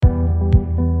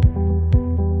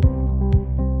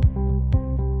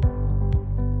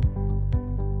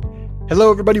Hello,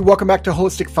 everybody. Welcome back to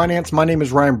Holistic Finance. My name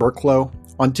is Ryan Burklow.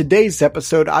 On today's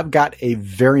episode, I've got a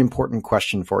very important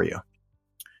question for you.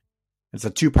 It's a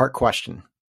two-part question.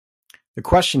 The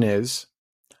question is,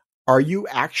 are you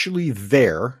actually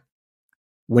there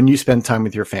when you spend time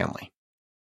with your family?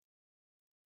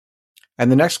 And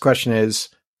the next question is,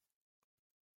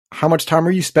 how much time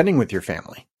are you spending with your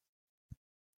family?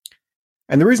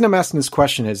 And the reason I'm asking this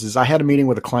question is I had a meeting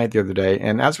with a client the other day,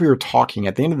 and as we were talking,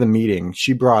 at the end of the meeting,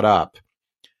 she brought up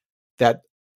that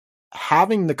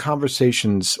having the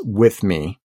conversations with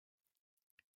me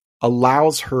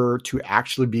allows her to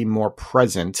actually be more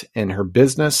present in her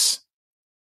business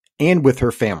and with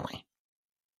her family.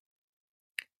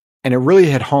 And it really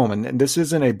hit home. And this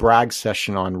isn't a brag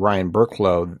session on Ryan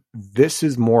Burklow. This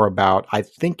is more about,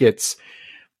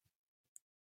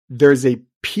 there's a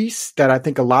piece that I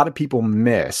think a lot of people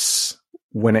miss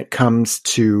when it comes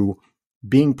to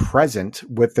being present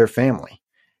with their family.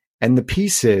 And the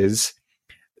piece is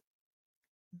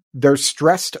they're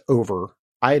stressed over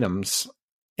items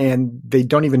and they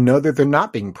don't even know that they're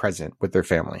not being present with their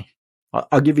family.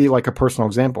 I'll give you like a personal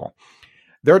example.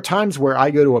 There are times where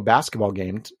I go to a basketball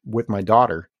game with my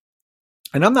daughter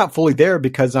and I'm not fully there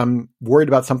because I'm worried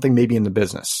about something maybe in the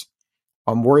business.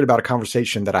 I'm worried about a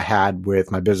conversation that I had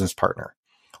with my business partner.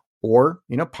 Or,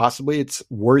 possibly it's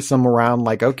worrisome around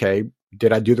like, okay,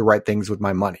 did I do the right things with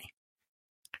my money?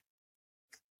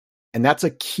 And that's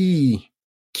a key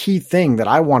thing that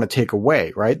I want to take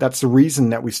away, right? That's the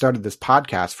reason that we started this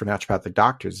podcast for naturopathic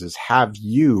doctors is have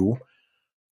you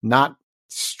not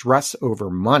stress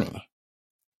over money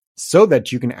so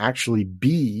that you can actually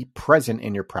be present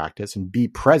in your practice and be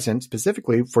present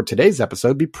specifically for today's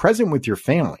episode, be present with your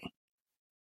family.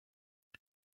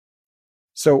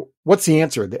 So what's the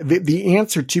answer? The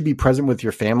answer to be present with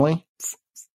your family,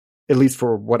 at least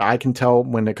for what I can tell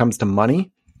when it comes to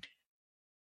money,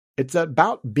 it's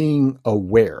about being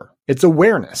aware. It's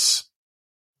awareness,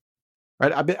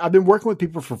 right? I've been working with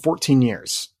people for 14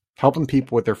 years, helping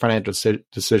people with their financial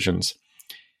decisions.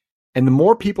 And the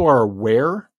more people are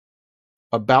aware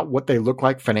about what they look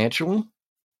like financially,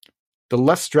 the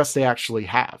less stress they actually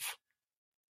have.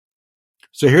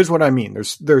 So here's what I mean.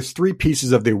 There's three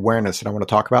pieces of the awareness that I want to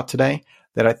talk about today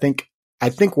that I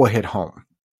think will hit home.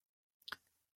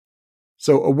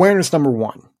 So awareness number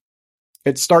one,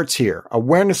 it starts here.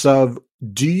 Awareness of,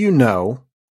 do you know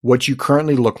what you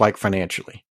currently look like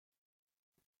financially?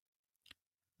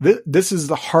 This is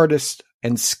the hardest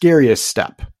and scariest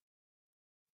step.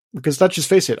 Because let's just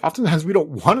face it, oftentimes we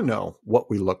don't want to know what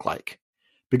we look like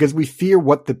because we fear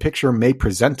what the picture may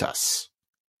present us.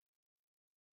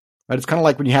 Right? It's kind of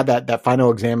like when you had that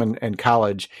final exam in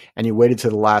college and you waited to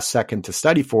the last second to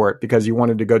study for it because you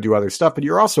wanted to go do other stuff, but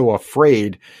you're also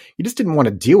afraid. You just didn't want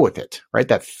to deal with it, right?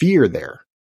 That fear there.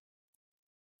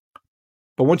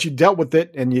 But once you dealt with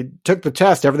it and you took the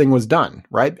test, everything was done,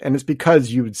 right? And it's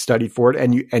because you studied for it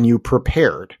and you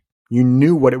prepared. You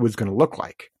knew what it was going to look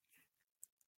like.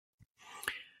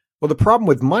 Well, the problem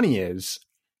with money is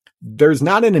there's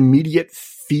not an immediate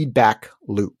feedback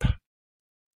loop.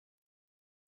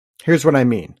 Here's what I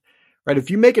mean, right?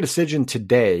 If you make a decision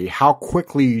today, how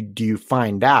quickly do you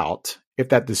find out if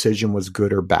that decision was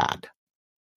good or bad?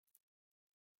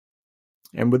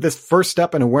 And with this first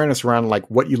step in awareness around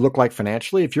like what you look like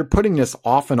financially, if you're putting this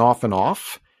off and off and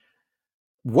off,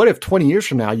 what if 20 years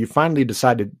from now you finally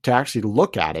decided to actually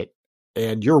look at it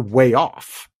and you're way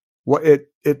off? Well,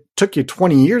 it took you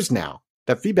 20 years now.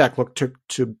 That feedback loop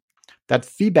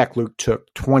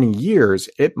took 20 years.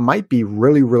 It might be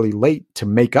really, really late to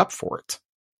make up for it.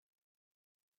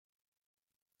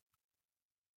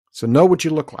 So know what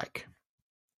you look like.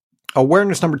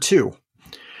 Awareness number two,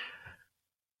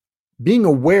 being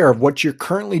aware of what you're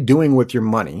currently doing with your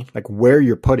money, like where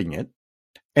you're putting it,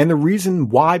 and the reason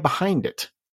why behind it.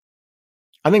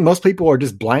 I think most people are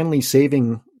just blindly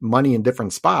saving money in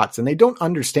different spots, and they don't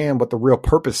understand what the real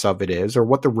purpose of it is or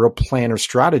what the real plan or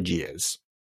strategy is.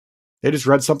 They just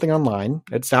read something online.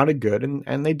 It sounded good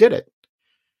and they did it,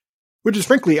 which is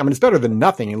frankly, it's better than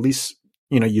nothing. At least,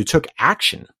 you took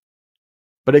action,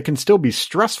 but it can still be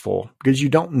stressful because you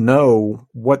don't know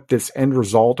what this end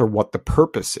result or what the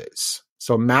purpose is.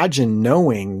 So imagine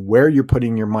knowing where you're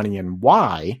putting your money and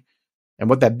why and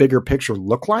what that bigger picture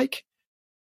look like.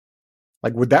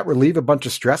 Like, would that relieve a bunch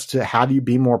of stress to how do you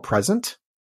be more present?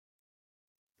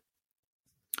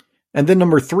 And then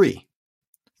number three,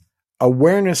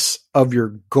 awareness of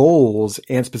your goals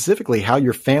and specifically how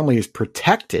your family is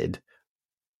protected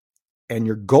and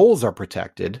your goals are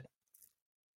protected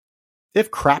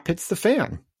if crap hits the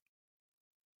fan.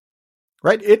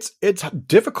 Right? It's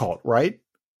difficult, right?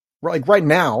 like right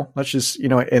now, let's just,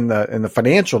 in the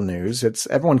financial news,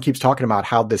 everyone keeps talking about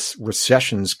how this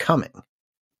recession's coming.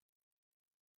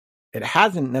 It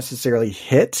hasn't necessarily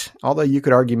hit, although you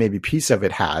could argue maybe a piece of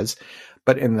it has,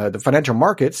 but in the financial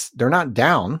markets, they're not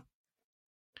down.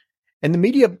 And the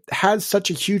media has such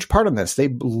a huge part in this. They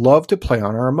love to play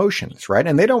on our emotions, right?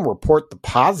 And they don't report the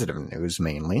positive news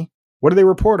mainly. What do they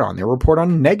report on? They report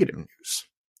on negative news.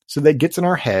 So that gets in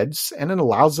our heads and it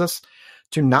allows us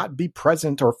to not be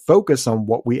present or focus on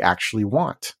what we actually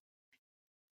want.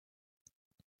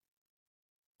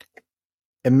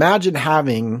 Imagine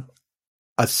having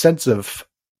a sense of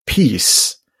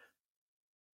peace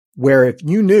where if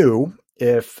you knew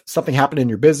if something happened in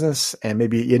your business and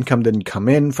maybe income didn't come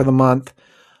in for the month,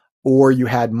 or you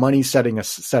had money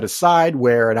set aside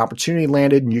where an opportunity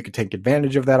landed and you could take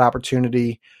advantage of that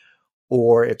opportunity,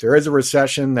 or if there is a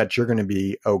recession that you're going to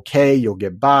be okay, you'll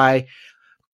get by.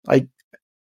 Like,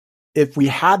 if we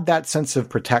had that sense of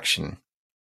protection,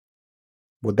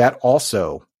 would that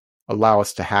also allow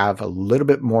us to have a little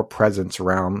bit more presence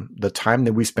around the time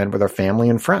that we spend with our family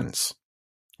and friends,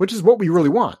 which is what we really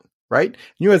want, right?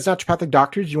 You as naturopathic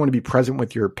doctors, you want to be present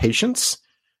with your patients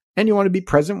and you want to be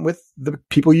present with the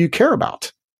people you care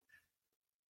about.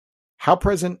 How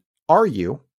present are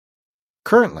you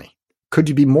currently? Could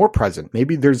you be more present?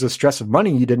 Maybe there's a stress of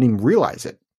money, you didn't even realize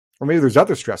it. Or maybe there's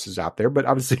other stresses out there, but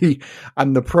obviously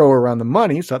I'm the pro around the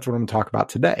money, so that's what I'm going to talk about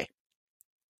today.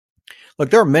 Look,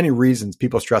 there are many reasons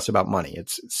people stress about money.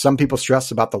 Some people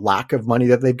stress about the lack of money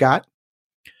that they've got.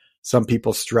 Some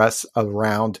people stress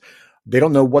around they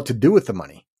don't know what to do with the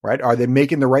money, right? Are they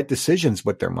making the right decisions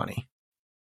with their money?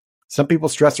 Some people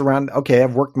stress around, okay,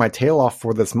 I've worked my tail off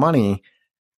for this money.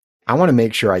 I want to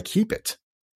make sure I keep it.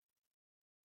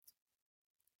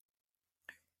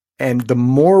 And the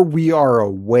more we are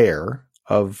aware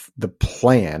of the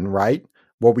plan, right?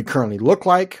 What we currently look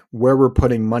like, where we're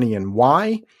putting money and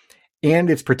why, and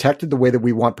it's protected the way that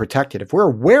we want protected. If we're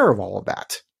aware of all of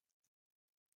that,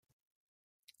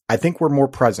 I think we're more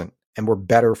present and we're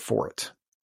better for it.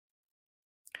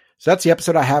 So that's the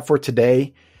episode I have for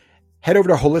today. Head over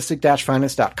to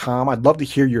holistic-finance.com. I'd love to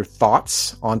hear your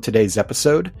thoughts on today's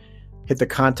episode. Hit the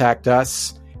contact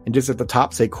us and just at the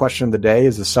top say question of the day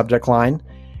as a subject line.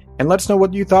 And let us know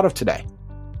what you thought of today.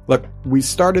 Look, we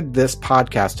started this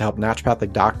podcast to help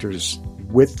naturopathic doctors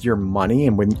with your money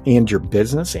and your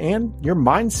business and your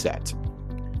mindset.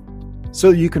 So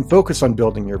you can focus on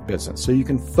building your business. So you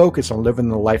can focus on living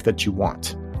the life that you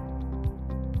want.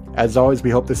 As always, we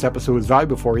hope this episode was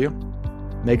valuable for you.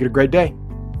 Make it a great day.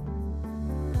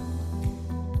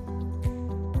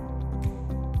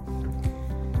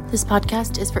 This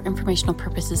podcast is for informational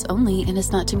purposes only and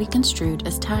is not to be construed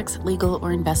as tax, legal,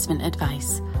 or investment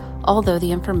advice. Although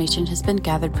the information has been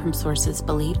gathered from sources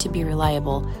believed to be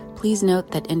reliable, please note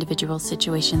that individual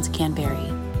situations can vary.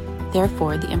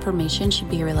 Therefore, the information should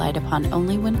be relied upon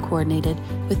only when coordinated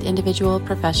with individual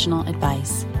professional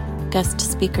advice. Guest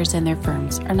speakers and their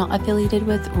firms are not affiliated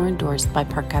with or endorsed by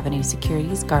Park Avenue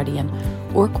Securities, Guardian,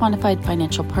 or Quantified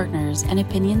Financial Partners, and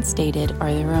opinions stated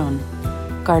are their own.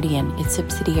 Guardian, its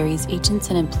subsidiaries, agents,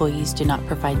 and employees do not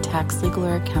provide tax, legal,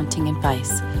 or accounting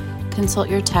advice. Consult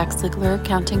your tax, legal, or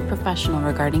accounting professional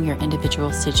regarding your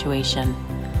individual situation.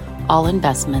 All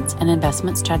investments and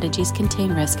investment strategies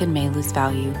contain risk and may lose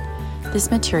value.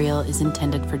 This material is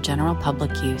intended for general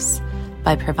public use.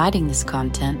 By providing this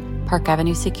content, Park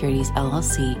Avenue Securities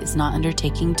LLC is not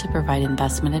undertaking to provide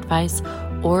investment advice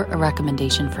or a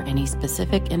recommendation for any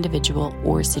specific individual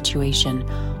or situation,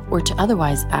 or to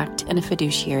otherwise act in a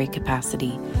fiduciary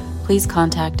capacity. Please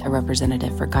contact a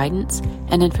representative for guidance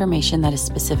and information that is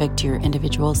specific to your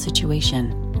individual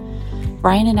situation.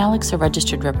 Ryan and Alex are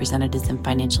registered representatives and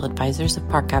financial advisors of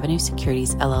Park Avenue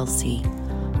Securities LLC,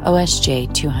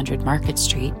 OSJ 200 Market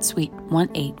Street, Suite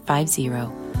 1850,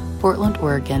 Portland,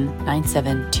 Oregon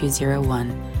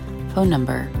 97201. Phone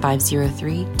number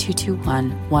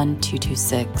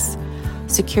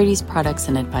 503-221-1226. Securities products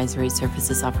and advisory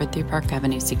services offered through Park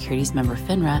Avenue Securities member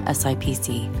FINRA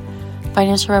SIPC.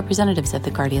 Financial representatives of the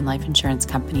Guardian Life Insurance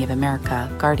Company of America,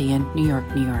 Guardian, New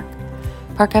York, New York.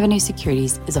 Park Avenue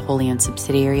Securities is a wholly owned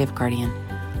subsidiary of Guardian.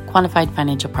 Quantified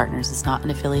Financial Partners is not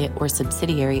an affiliate or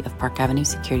subsidiary of Park Avenue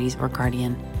Securities or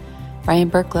Guardian.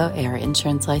 Ryan Burklow, AR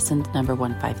Insurance License Number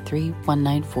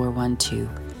 153-19412.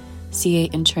 CA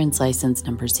Insurance License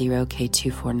Number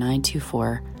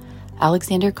 0K24924.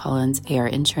 Alexander Collins, AR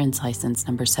Insurance License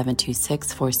Number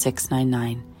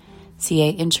 7264699.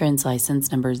 CA Insurance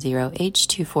License Number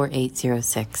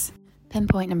 0H24806.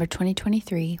 Pinpoint number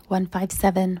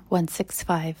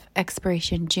 2023-157165.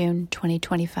 Expiration June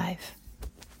 2025.